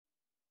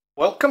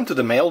Welcome to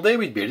the mail day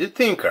with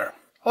BeardedTinker.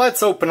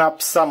 Let's open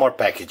up some more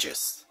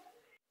packages.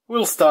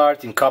 We'll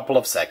start in a couple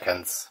of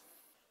seconds.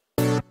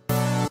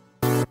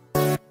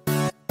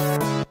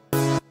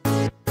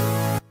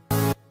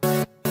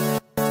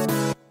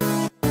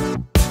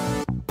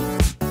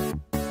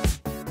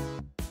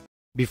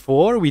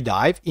 Before we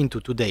dive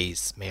into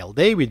today's mail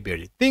day with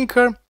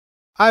BeardedTinker,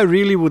 I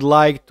really would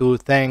like to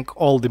thank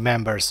all the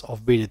members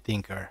of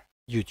BeardedTinker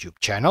YouTube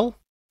channel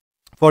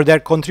for their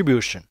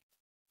contribution.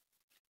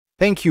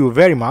 Thank you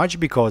very much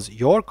because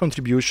your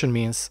contribution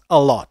means a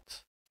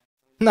lot.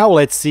 Now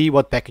let's see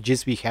what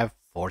packages we have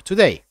for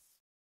today.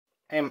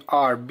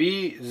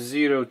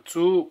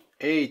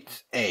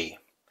 MRB028A.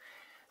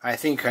 I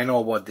think I know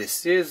what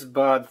this is,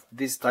 but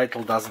this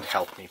title doesn't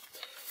help me.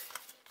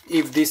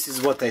 If this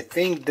is what I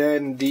think,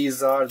 then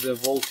these are the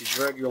voltage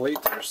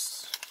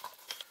regulators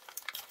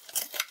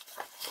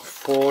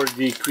for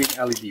the Queen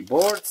LED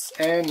boards,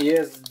 and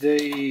yes,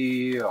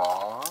 they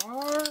are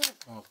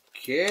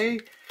okay.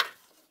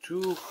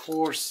 2,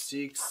 4,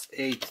 6,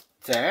 8,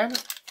 10,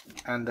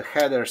 and the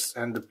headers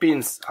and the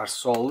pins are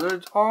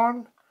soldered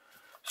on,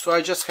 so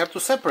I just have to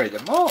separate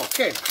them. Oh,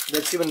 okay,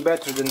 that's even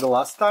better than the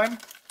last time.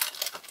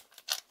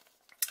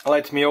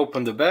 Let me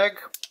open the bag.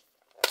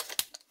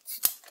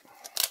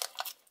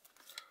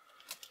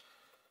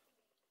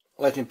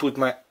 Let me put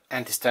my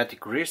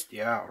anti-static wrist.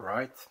 Yeah,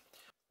 right.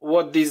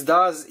 What this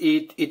does,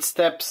 it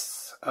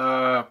steps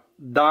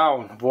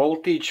down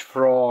voltage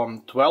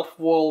from 12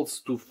 volts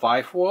to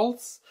 5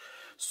 volts.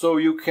 So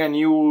you can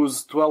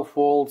use 12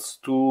 volts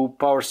to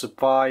power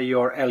supply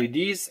your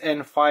LEDs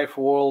and 5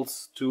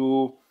 volts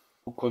to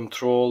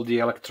control the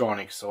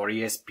electronics or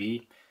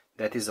ESP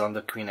that is on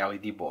the Queen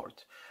LED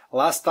board.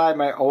 Last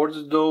time I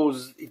ordered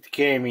those, it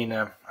came in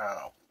a, I don't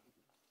know,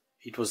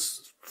 it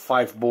was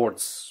 5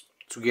 boards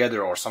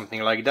together or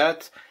something like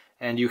that,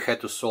 and you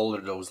had to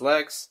solder those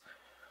legs.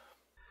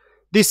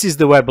 This is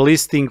the web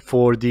listing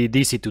for the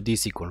DC to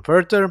DC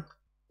converter.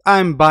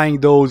 I'm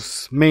buying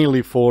those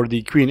mainly for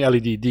the Queen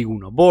LED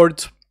Uno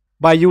board.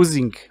 By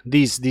using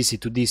this DC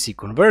to DC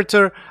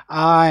converter,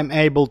 I'm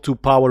able to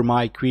power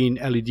my Queen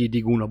LED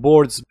Uno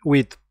boards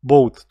with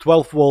both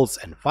 12 volts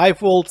and 5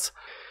 volts.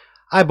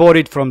 I bought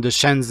it from the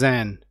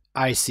Shenzhen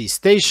IC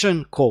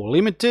Station Co.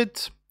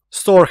 Limited.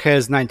 Store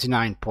has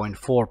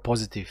 99.4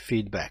 positive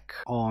feedback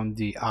on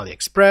the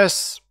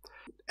AliExpress.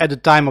 At the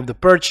time of the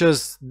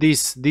purchase,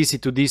 this DC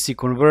to DC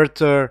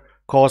converter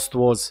cost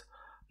was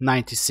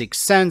 96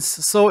 cents,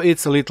 so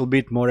it's a little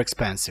bit more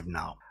expensive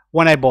now.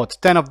 When I bought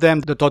 10 of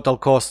them, the total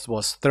cost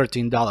was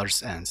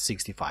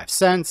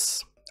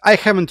 $13.65. I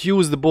haven't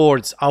used the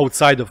boards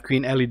outside of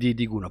Queen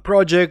LED Uno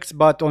projects,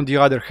 but on the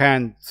other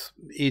hand,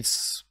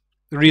 it's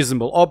a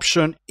reasonable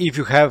option if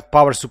you have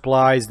power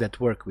supplies that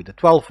work with the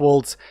 12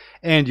 volts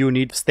and you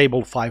need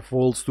stable 5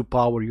 volts to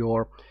power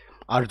your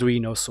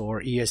Arduinos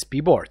or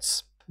ESP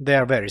boards. They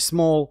are very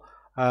small,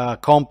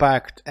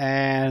 compact,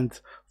 and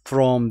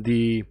from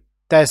the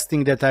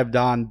testing that I've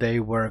done, they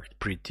worked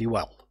pretty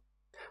well.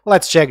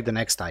 Let's check the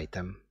next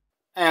item.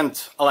 And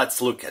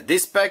let's look at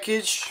this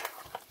package.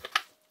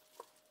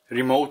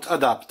 Remote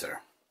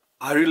adapter.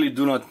 I really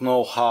do not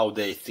know how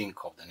they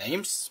think of the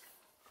names.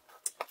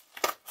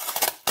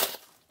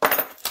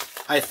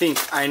 I think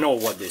I know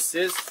what this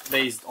is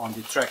based on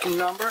the tracking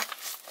number.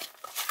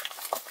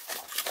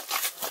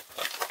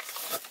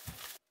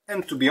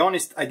 And to be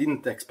honest, I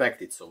didn't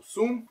expect it so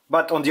soon.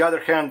 But on the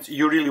other hand,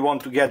 you really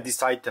want to get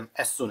this item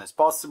as soon as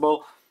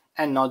possible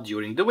and not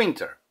during the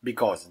winter,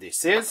 because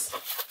this is...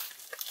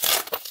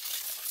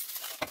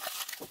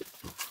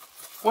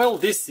 well,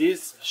 this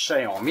is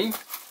Xiaomi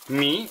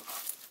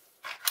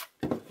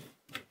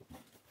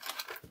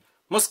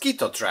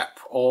Mosquito trap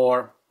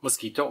or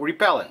mosquito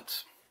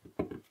repellent.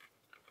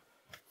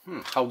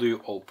 How do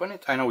you open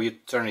it? I know you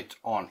turn it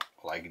on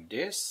like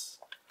this.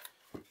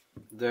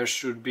 There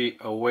should be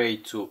a way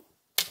to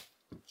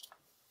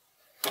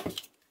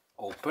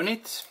open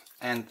it,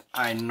 and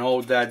I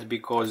know that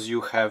because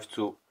you have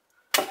to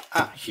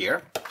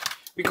here,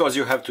 because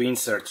you have to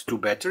insert 2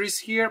 batteries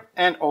here,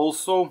 and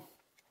also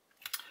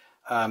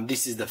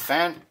this is the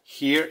fan.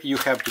 Here you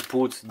have to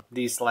put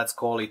this, let's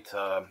call it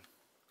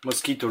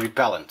mosquito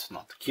repellent,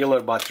 not killer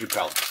but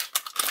repellent.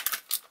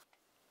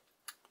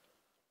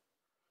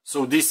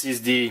 So this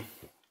is the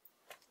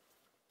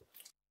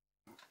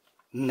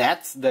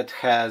net that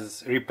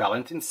has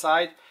repellent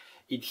inside.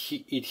 It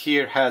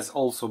here has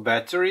also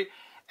battery,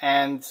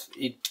 and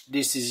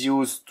this is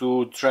used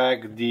to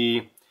track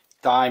the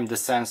time the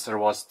sensor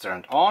was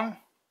turned on.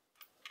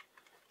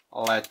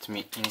 Let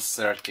me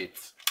insert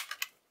it.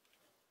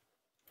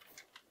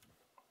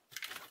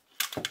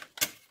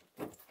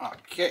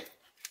 Okay,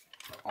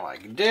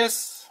 like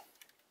this.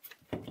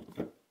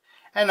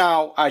 And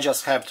now I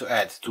just have to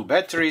add 2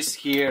 batteries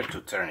here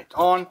to turn it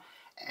on,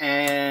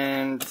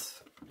 and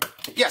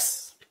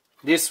yes,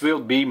 this will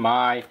be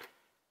my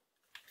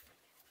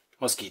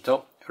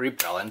mosquito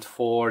repellent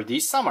for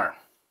this summer.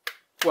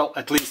 Well,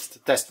 at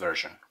least test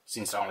version,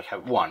 since I only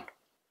have one.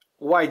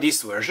 Why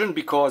this version?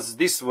 Because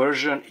this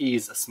version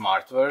is a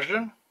smart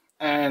version,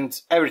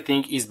 and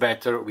everything is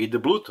better with the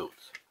Bluetooth.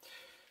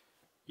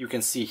 You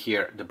can see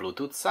here the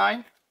Bluetooth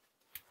sign.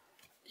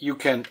 You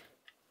can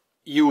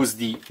use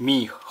the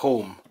Mi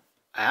Home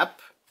app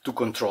to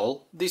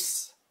control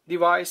this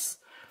device.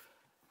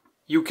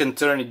 You can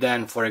turn it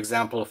then, for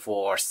example,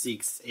 for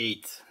 6,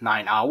 8,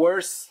 9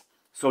 hours,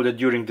 so that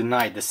during the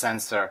night the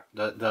sensor,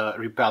 the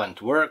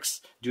repellent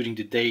works, during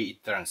the day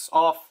it turns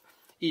off.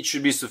 It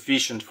should be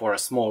sufficient for a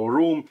small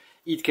room.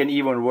 It can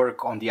even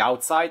work on the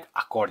outside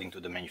according to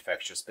the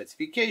manufacturer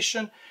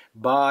specification,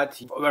 but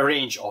the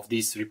range of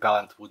this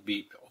repellent would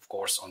be, of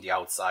course, on the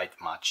outside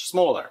much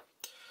smaller.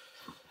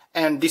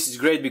 And this is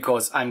great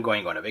because I'm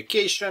going on a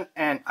vacation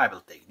and I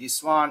will take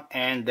this one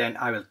and then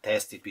I will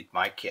test it with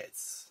my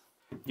kids.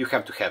 You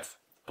have to have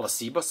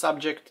placebo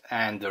subject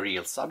and the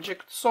real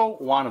subject, so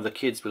one of the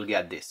kids will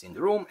get this in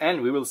the room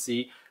and we will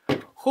see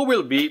who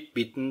will be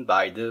bitten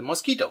by the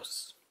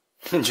mosquitoes.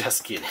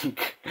 Just kidding.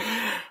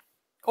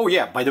 Oh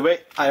yeah, by the way,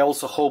 I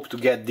also hope to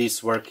get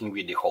this working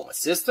with the Home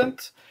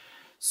Assistant.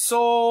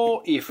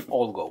 So, if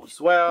all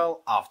goes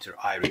well, after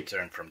I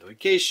return from the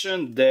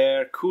vacation,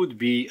 there could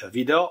be a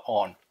video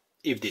on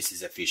if this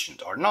is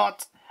efficient or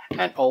not,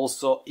 and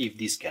also if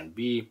this can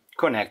be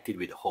connected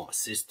with the Home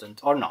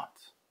Assistant or not.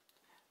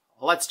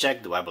 Let's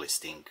check the web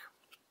listing.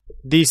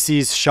 This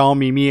is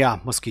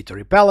Xiaomi Mosquito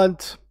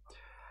repellent.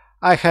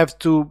 I have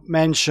to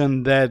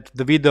mention that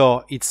the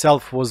video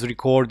itself was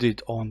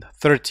recorded on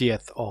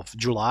 30th of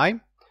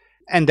July.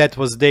 And that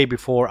was the day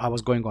before I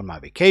was going on my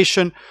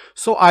vacation,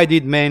 so I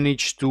did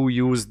manage to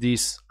use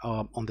this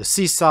on the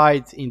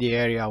seaside in the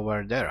area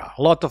where there are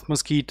a lot of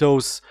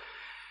mosquitoes,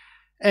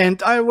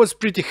 and I was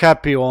pretty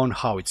happy on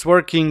how it's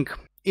working.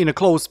 In a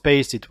closed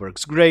space it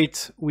works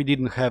great. We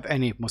didn't have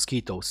any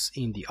mosquitoes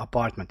in the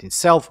apartment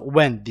itself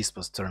when this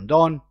was turned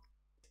on.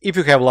 If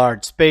you have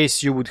large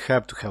space you would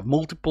have to have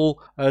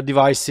multiple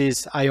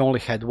devices. I only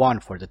had one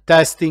for the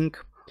testing.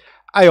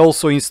 I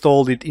also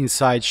installed it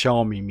inside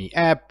Xiaomi Mi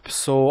app,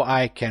 so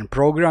I can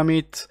program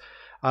it.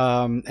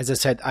 As I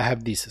said, I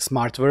have this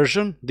smart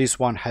version. This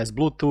one has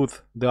Bluetooth,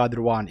 the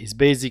other one is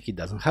basic, it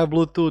doesn't have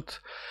Bluetooth.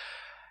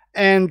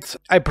 And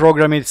I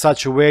program it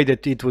such a way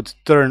that it would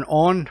turn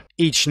on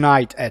each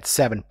night at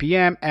 7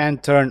 PM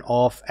and turn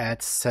off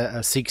at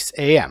 6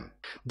 AM.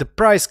 The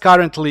price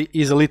currently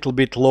is a little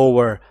bit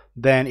lower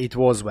than it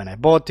was when I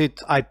bought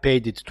it. I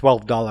paid it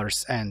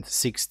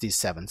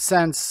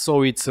 $12.67,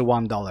 so it's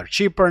 $1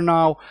 cheaper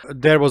now.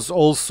 There was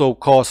also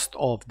cost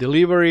of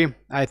delivery.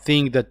 I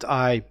think that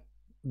I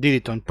did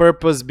it on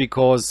purpose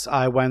because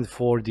I went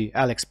for the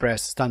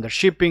AliExpress standard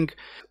shipping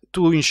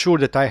to ensure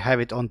that I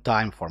have it on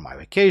time for my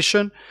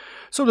vacation.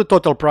 So the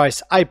total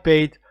price I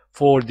paid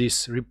for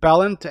this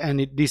repellent,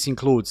 and this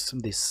includes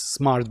this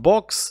smart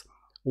box,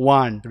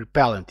 one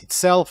repellent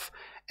itself,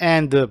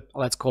 and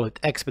let's call it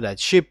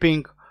expedite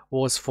shipping,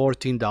 was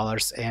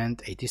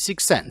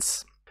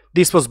 $14.86.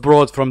 This was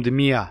brought from the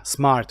Mia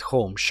Smart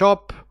Home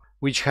shop,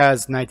 which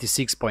has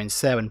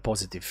 96.7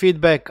 positive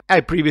feedback.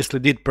 I previously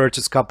did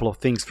purchase a couple of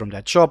things from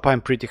that shop.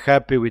 I'm pretty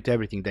happy with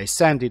everything they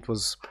sent. It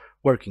was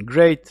working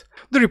great.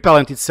 The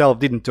repellent itself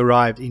didn't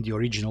arrive in the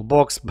original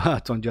box,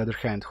 but on the other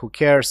hand, who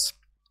cares?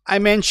 I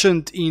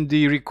mentioned in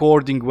the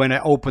recording when I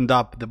opened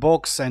up the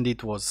box, and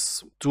it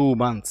was 2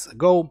 months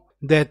ago,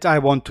 that I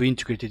want to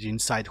integrate it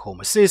inside Home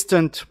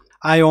Assistant.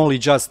 I only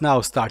just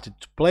now started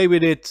to play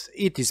with it.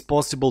 It is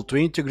possible to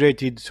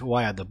integrate it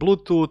via the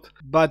Bluetooth,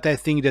 but I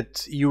think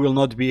that you will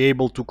not be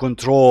able to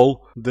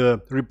control the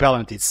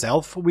repellent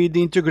itself with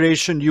the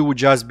integration. You would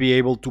just be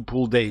able to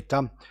pull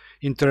data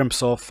in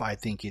terms of, I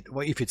think,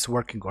 if it's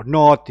working or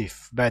not,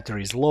 if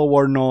battery is low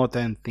or not,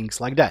 and things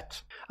like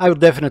that. I will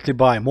definitely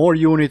buy more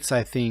units,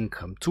 I think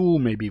 2,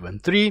 maybe even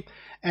 3,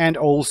 and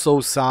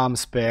also some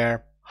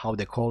spare, how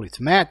they call it,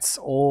 mats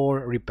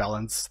or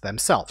repellents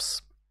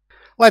themselves.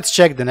 Let's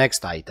check the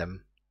next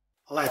item.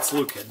 Let's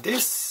look at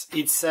this.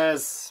 It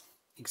says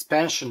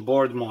expansion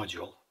board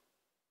module.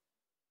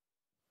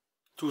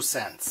 2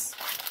 cents.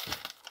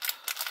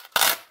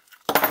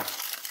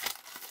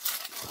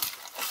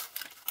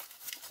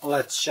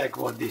 Let's check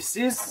what this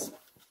is.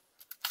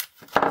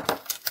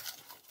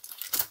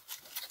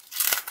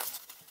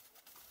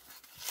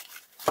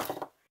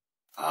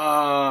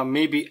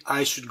 Maybe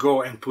I should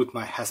go and put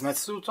my hazmat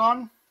suit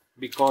on,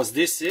 because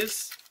this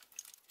is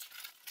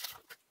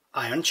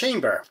ion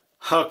chamber.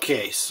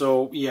 Okay,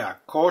 so yeah,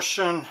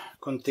 caution,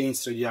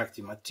 contains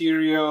radioactive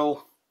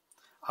material,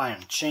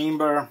 ion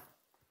chamber,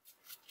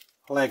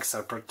 legs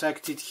are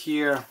protected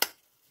here.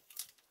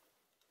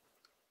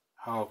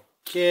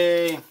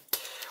 Okay,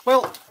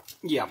 well,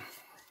 yeah,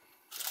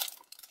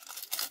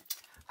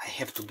 I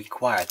have to be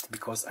quiet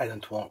because I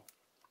don't want.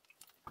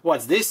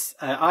 What's this?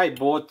 I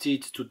bought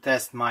it to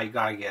test my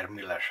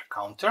Geiger-Miller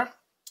counter.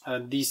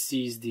 This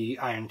is the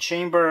ion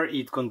chamber.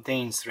 It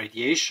contains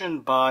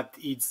radiation, but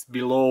it's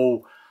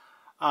below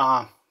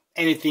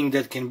anything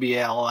that can be,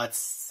 let's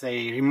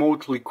say,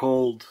 remotely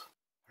called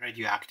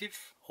radioactive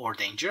or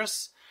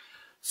dangerous.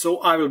 So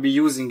I will be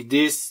using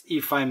this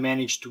if I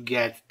manage to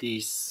get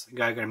this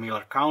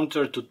Geiger-Miller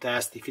counter to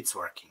test if it's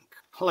working.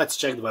 Let's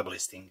check the web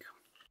listing.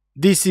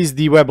 This is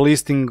the web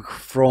listing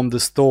from the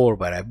store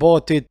where I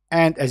bought it,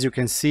 and as you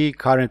can see,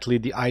 currently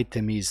the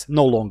item is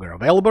no longer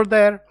available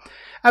there.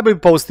 I'll be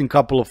posting a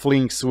couple of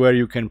links where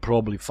you can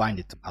probably find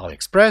it on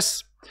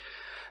AliExpress.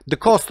 The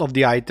cost of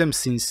the item,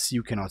 since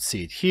you cannot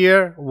see it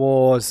here,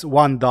 was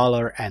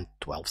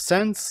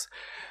 $1.12,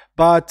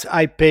 but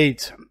I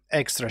paid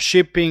extra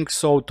shipping,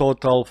 so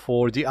total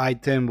for the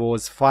item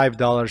was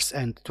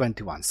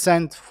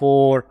 $5.21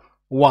 for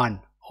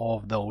one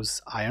of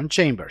those ion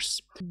chambers.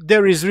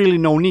 There is really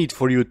no need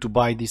for you to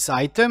buy this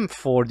item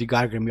for the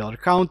Geiger Miller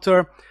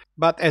counter,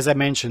 but as I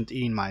mentioned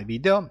in my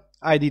video,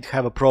 I did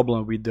have a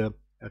problem with the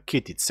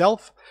kit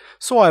itself,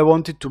 so I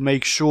wanted to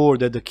make sure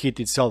that the kit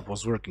itself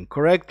was working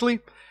correctly,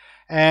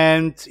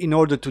 and in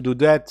order to do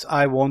that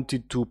I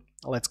wanted to,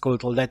 let's call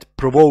it like that,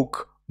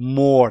 provoke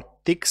more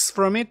ticks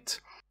from it,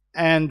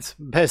 and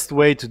best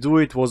way to do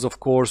it was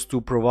of course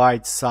to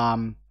provide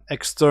some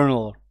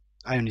external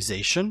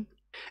ionization.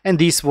 And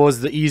this was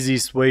the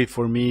easiest way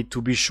for me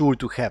to be sure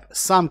to have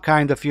some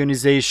kind of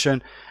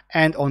ionization,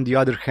 and on the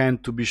other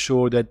hand to be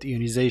sure that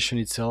ionization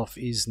itself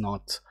is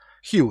not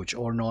huge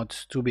or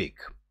not too big.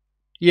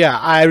 Yeah,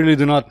 I really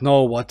do not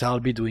know what I'll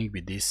be doing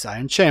with this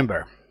ion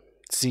chamber,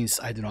 since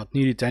I do not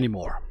need it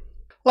anymore.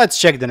 Let's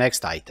check the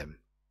next item.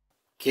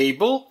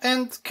 Cable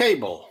and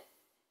cable.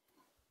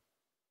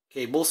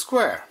 Cable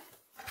square.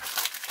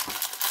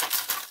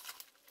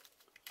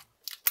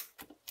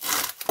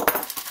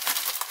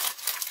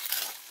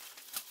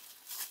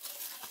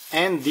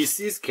 And this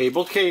is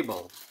cable.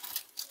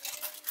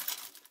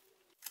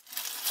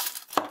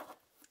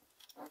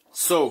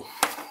 So,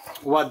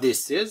 what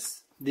this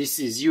is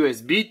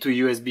USB to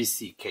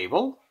USB-C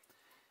cable,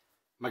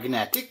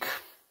 magnetic,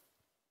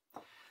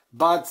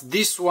 but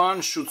this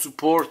one should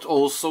support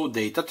also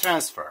data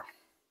transfer.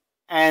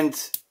 And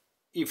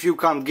if you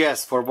can't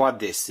guess for what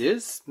this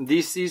is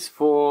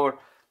for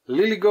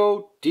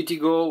LilyGo,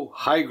 TTGo,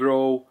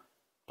 HiGrow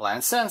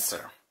plant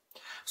sensor.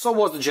 So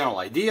what's the general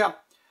idea?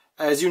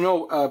 As you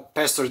know,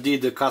 Pastor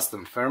did a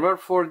custom firmware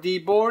for the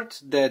board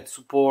that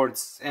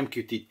supports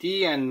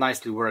MQTT and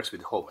nicely works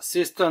with Home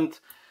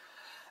Assistant.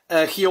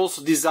 He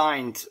also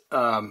designed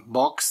a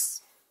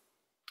box,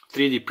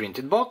 3D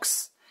printed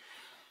box,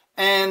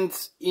 and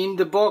in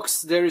the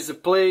box there is a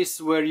place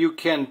where you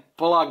can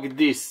plug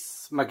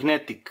this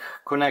magnetic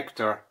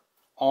connector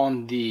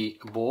on the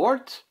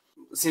board.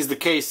 Since the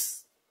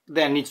case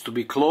then needs to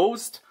be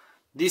closed,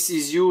 this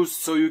is used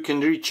so you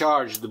can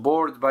recharge the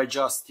board by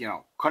just,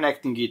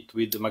 connecting it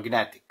with the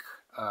magnetic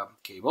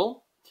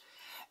cable.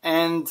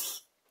 And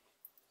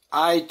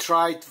I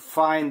tried to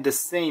find the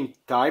same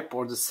type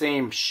or the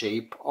same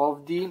shape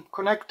of the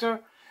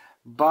connector,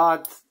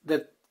 but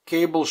that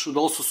cable should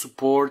also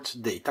support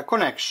data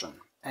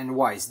connection. And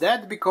why is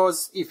that?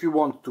 Because if you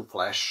want to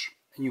flash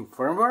a new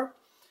firmware,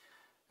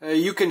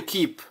 you can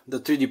keep the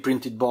 3D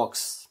printed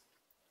box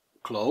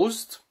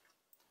closed,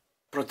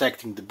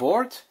 protecting the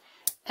board,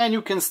 and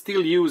you can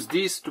still use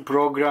this to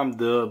program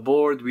the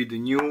board with the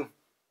new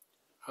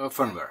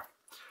firmware.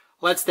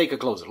 Let's take a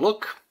closer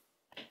look.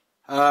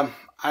 I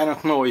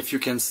don't know if you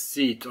can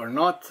see it or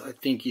not. I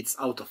think it's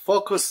out of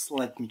focus.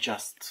 Let me try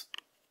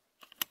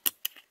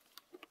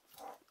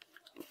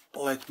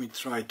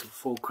to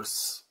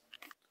focus.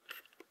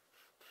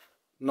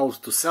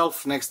 Note to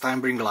self, next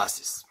time bring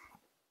glasses.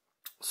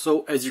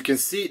 So as you can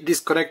see,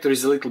 this connector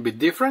is a little bit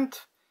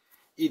different.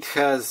 It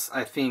has,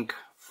 I think,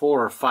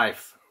 4 or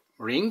 5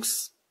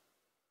 rings.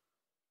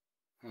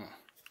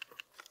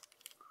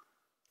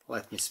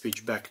 Let me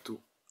switch back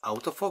to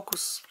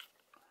autofocus.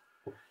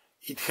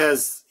 It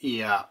has,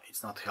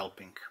 it's not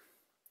helping.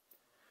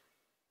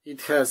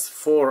 It has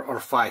 4 or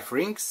 5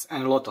 rings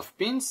and a lot of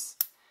pins,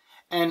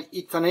 and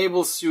it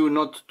enables you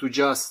not to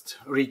just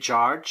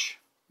recharge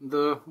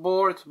the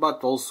board,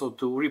 but also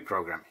to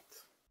reprogram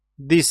it.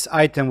 This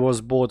item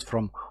was bought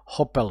from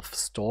Hopelf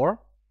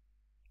store.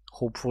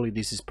 Hopefully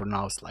this is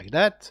pronounced like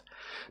that.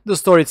 The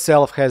store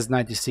itself has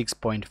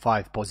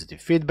 96.5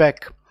 positive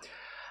feedback.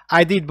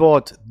 I did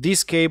bought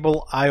this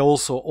cable. I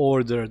also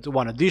ordered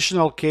one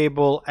additional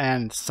cable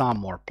and some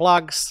more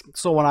plugs.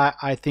 So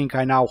I think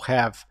I now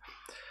have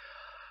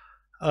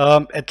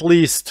at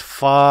least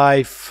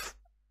 5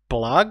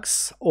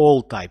 plugs,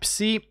 all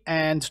Type-C,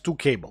 and 2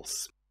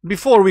 cables.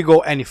 Before we go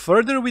any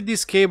further with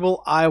this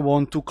cable, I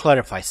want to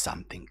clarify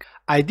something.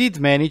 I did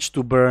manage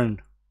to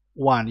burn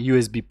one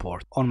USB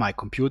port on my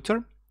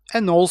computer,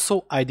 and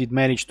also I did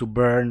manage to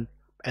burn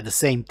at the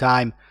same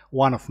time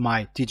one of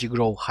my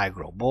TTGrow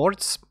HiGrow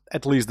boards,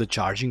 at least the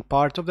charging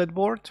part of that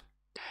board.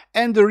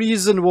 And the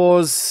reason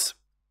was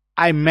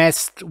I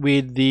messed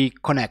with the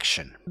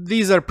connection.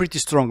 These are pretty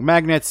strong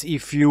magnets.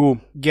 If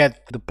you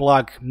get the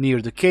plug near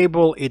the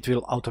cable, it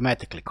will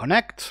automatically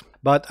connect.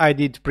 But I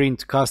did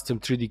print custom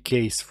 3D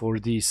case for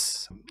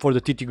this, for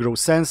the TTGrow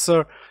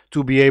sensor,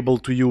 to be able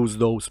to use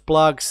those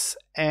plugs.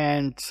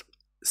 And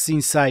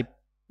since I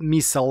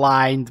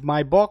misaligned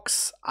my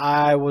box,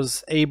 I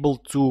was able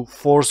to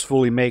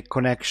forcefully make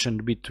connection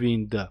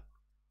between the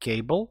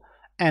cable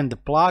and the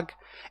plug,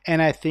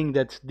 and I think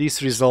that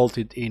this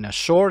resulted in a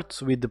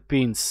short with the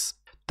pins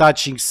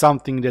touching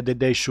something that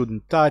they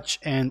shouldn't touch,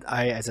 and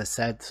I, as I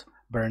said,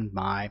 burned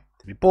my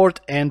report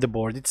and the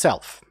board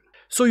itself.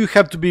 So you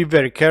have to be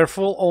very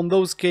careful on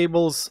those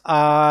cables.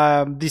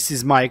 This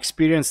is my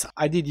experience.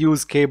 I did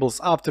use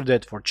cables after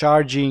that for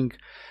charging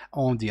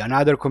on the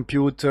another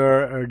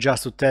computer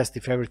just to test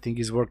if everything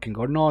is working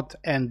or not,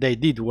 and they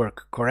did work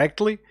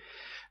correctly.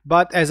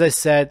 But as I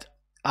said,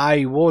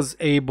 I was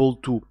able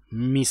to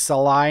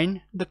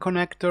misalign the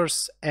connectors,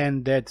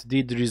 and that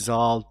did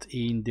result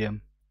in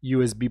the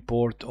USB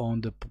port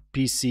on the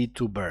PC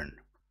to burn.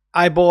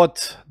 I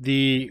bought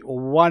the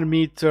 1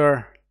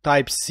 meter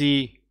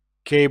Type-C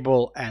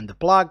cable and the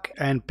plug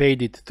and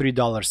paid it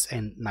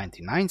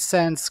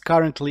 $3.99.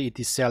 Currently it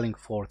is selling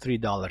for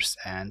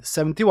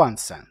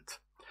 $3.71.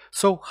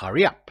 So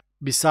hurry up.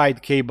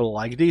 Beside cable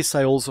like this,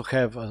 I also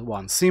have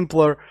one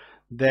simpler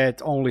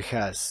that only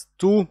has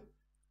 2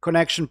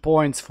 connection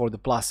points for the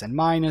plus and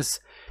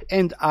minus,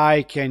 and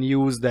I can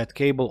use that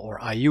cable,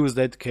 or I use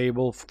that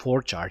cable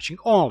for charging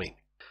only.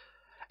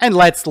 And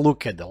let's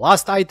look at the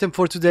last item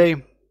for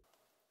today.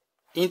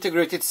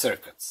 Integrated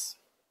circuits.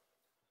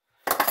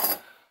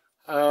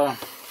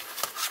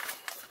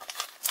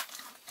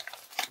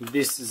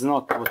 This is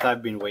not what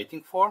I've been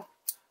waiting for.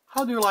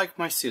 How do you like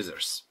my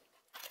scissors?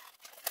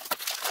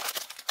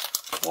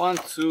 1,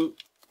 2,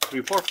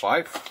 3, 4,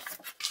 5.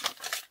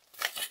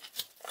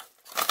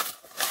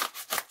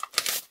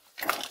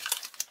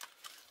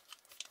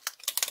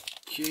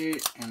 Okay,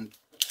 and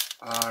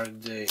are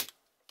they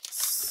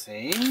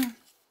same?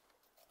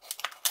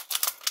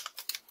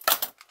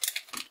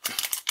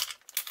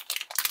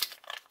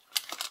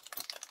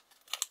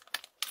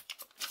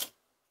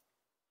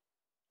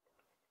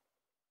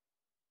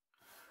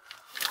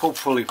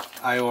 Hopefully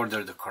I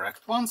ordered the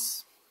correct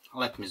ones.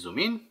 Let me zoom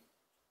in.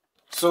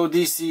 So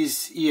this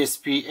is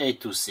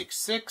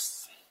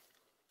ESP8266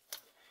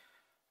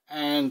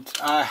 and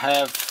I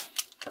have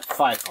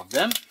 5 of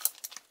them.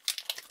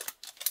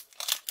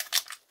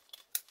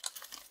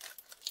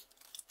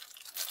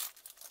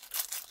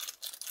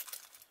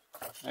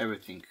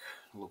 Everything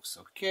looks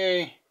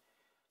okay.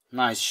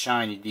 Nice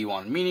shiny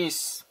D1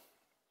 minis.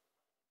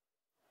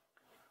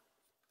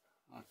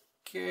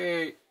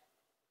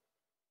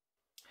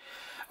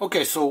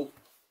 Okay, so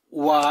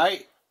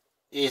why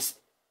is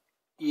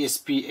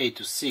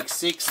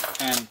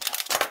ESP8266 and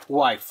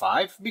why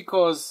 5?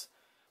 Because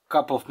a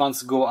couple of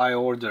months ago I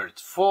ordered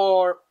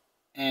 4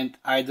 and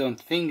I don't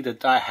think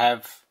that I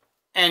have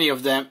any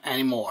of them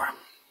anymore.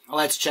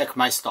 Let's check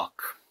my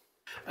stock.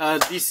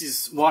 This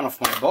is one of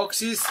my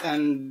boxes,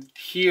 and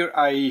here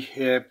I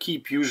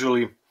keep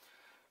usually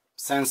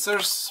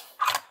sensors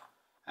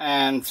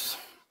and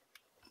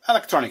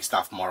electronic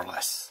stuff, more or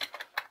less.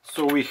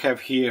 So we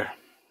have here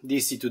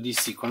DC to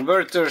DC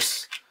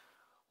converters,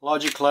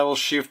 logic level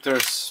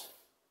shifters,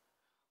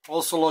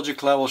 also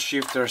logic level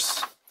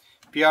shifters,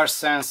 PR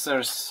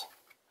sensors,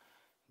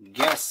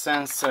 gas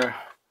sensor,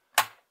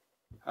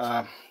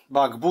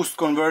 buck boost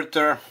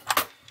converter.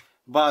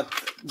 But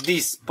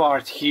this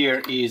part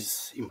here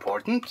is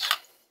important.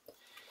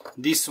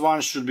 This one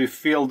should be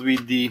filled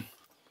with the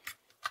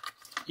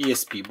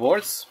ESP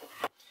boards.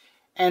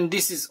 And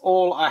this is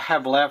all I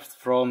have left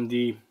from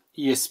the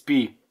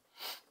ESP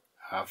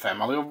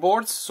family of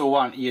boards. So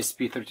one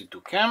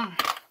ESP32 cam,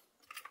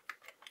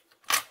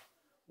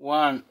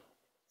 one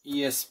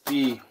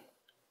ESP,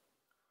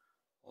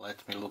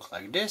 let me look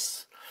like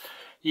this,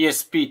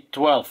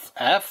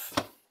 ESP12F,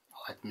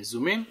 let me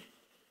zoom in.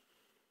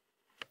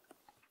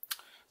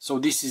 So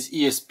this is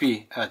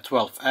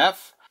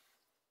ESP12F.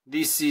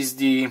 This is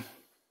the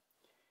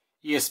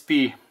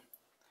ESP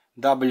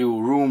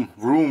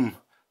Room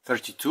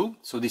 32.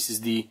 So this is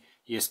the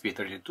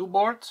ESP32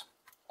 board.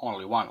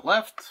 Only one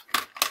left.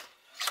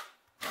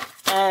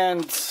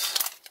 And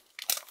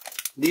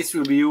this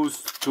will be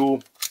used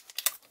to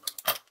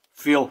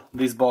fill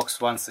this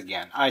box once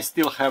again. I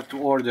still have to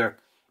order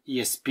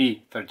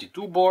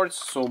ESP32 boards,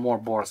 so more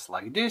boards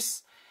like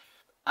this.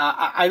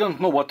 I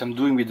don't know what I'm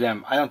doing with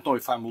them. I don't know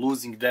if I'm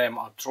losing them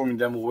or throwing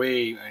them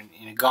away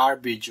in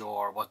garbage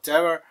or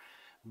whatever,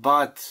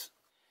 but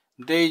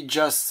they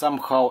just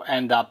somehow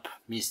end up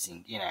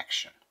missing in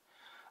action.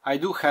 I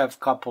do have a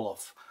couple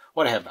of,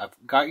 what I have? A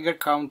Geiger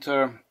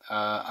counter,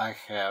 I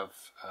have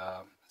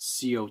a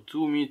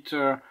CO2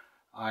 meter,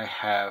 I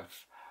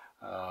have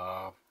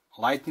a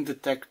lightning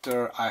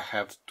detector, I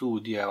have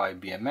 2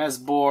 DIY BMS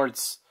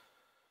boards.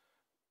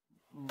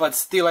 But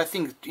still, I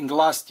think in the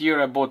last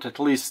year I bought at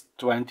least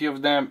 20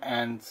 of them,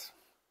 and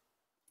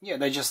yeah,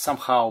 they just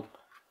somehow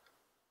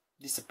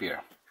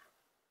disappear.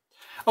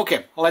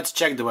 Okay, let's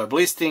check the web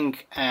listing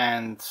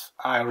and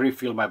I'll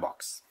refill my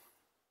box.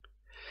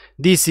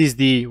 This is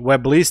the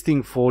web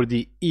listing for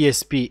the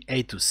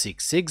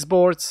ESP8266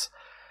 boards.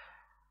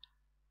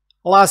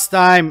 Last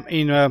time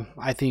in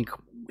I think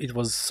it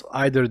was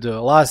either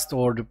the last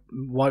or the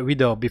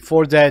video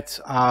before that,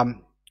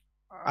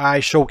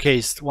 I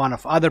showcased one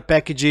of other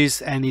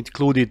packages and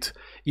included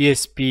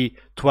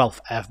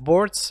ESP12F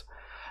boards.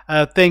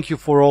 Thank you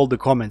for all the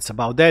comments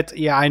about that.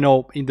 Yeah, I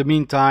know in the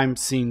meantime,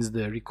 since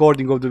the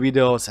recording of the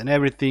videos and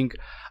everything,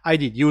 I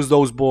did use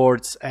those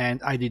boards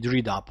and I did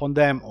read up on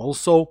them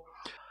also.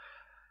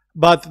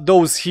 But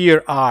those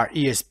here are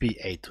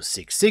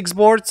ESP8266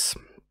 boards.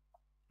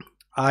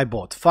 I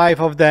bought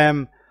 5 of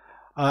them.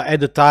 At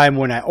the time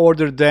when I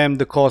ordered them,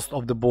 the cost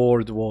of the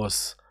board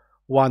was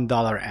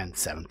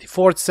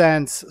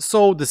 $1.74,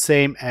 so the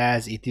same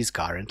as it is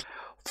currently.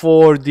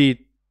 For the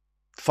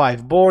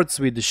 5 boards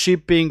with the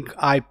shipping,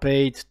 I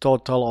paid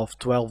total of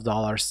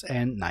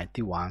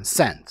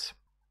 $12.91.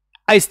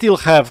 I still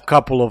have a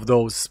couple of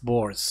those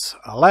boards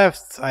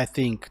left, I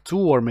think 2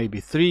 or maybe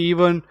 3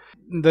 even.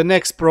 The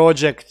next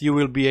project you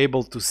will be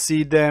able to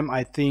see them,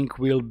 I think,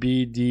 will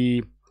be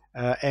the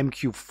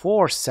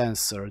MQ4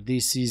 sensor.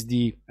 This is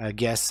the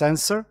gas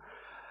sensor,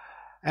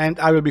 and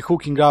I will be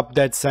hooking up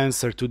that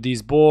sensor to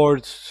this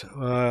board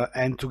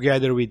and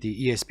together with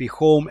the ESP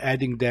Home,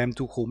 adding them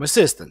to Home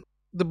Assistant.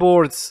 The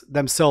boards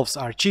themselves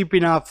are cheap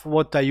enough.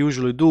 What I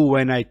usually do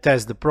when I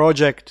test the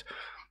project,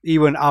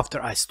 even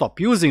after I stop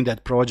using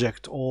that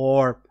project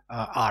or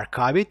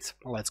archive it,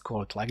 let's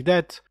call it like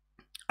that,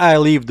 I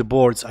leave the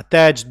boards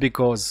attached,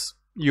 because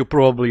you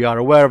probably are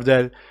aware of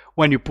that.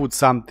 When you put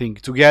something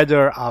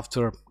together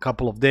after a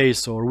couple of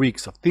days or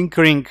weeks of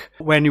tinkering,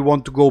 when you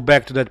want to go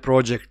back to that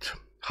project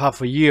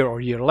half a year or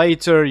year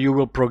later, you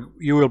will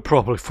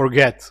probably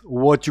forget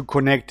what you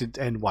connected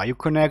and why you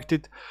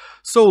connected.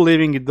 So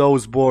leaving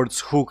those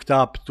boards hooked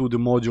up to the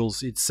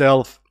modules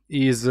itself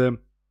is a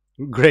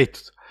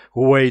great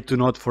way to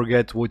not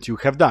forget what you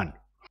have done.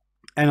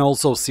 And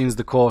also, since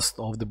the cost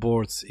of the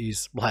boards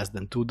is less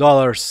than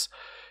 $2,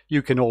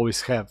 you can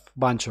always have a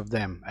bunch of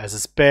them as a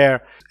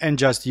spare and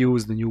just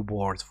use the new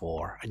board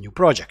for a new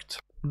project.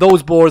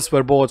 Those boards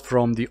were bought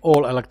from the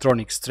All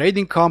Electronics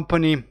Trading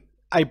Company.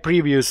 I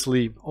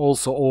previously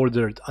also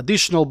ordered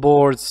additional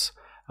boards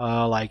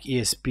like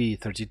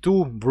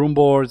ESP32 Vroom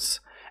boards,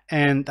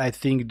 and I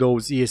think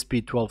those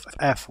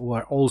ESP12F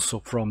were also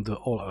from the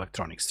All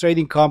Electronics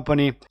Trading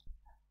Company.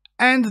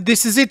 And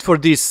this is it for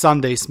this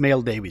Sunday's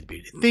Mail Day with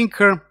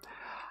BeardedTinker.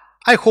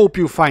 I hope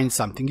you find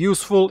something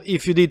useful.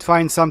 If you did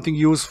find something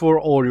useful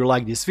or you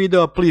like this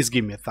video, please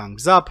give me a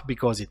thumbs up,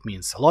 because it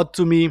means a lot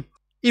to me.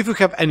 If you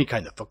have any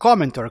kind of a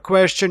comment or a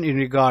question in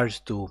regards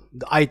to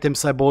the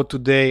items I bought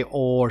today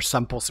or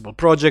some possible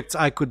projects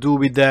I could do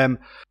with them,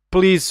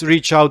 please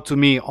reach out to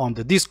me on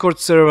the Discord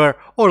server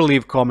or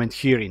leave comment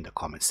here in the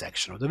comment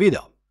section of the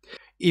video.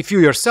 If you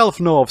yourself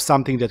know of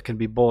something that can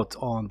be bought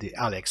on the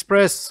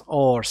AliExpress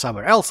or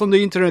somewhere else on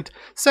the internet,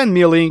 send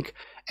me a link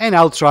and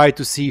I'll try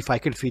to see if I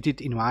can fit it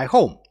in my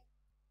home.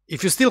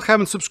 If you still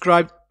haven't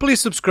subscribed,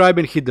 please subscribe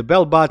and hit the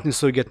bell button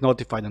so you get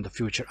notified on the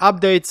future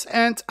updates,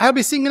 and I'll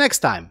be seeing you next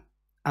time.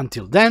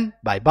 Until then,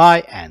 bye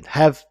bye and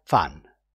have fun.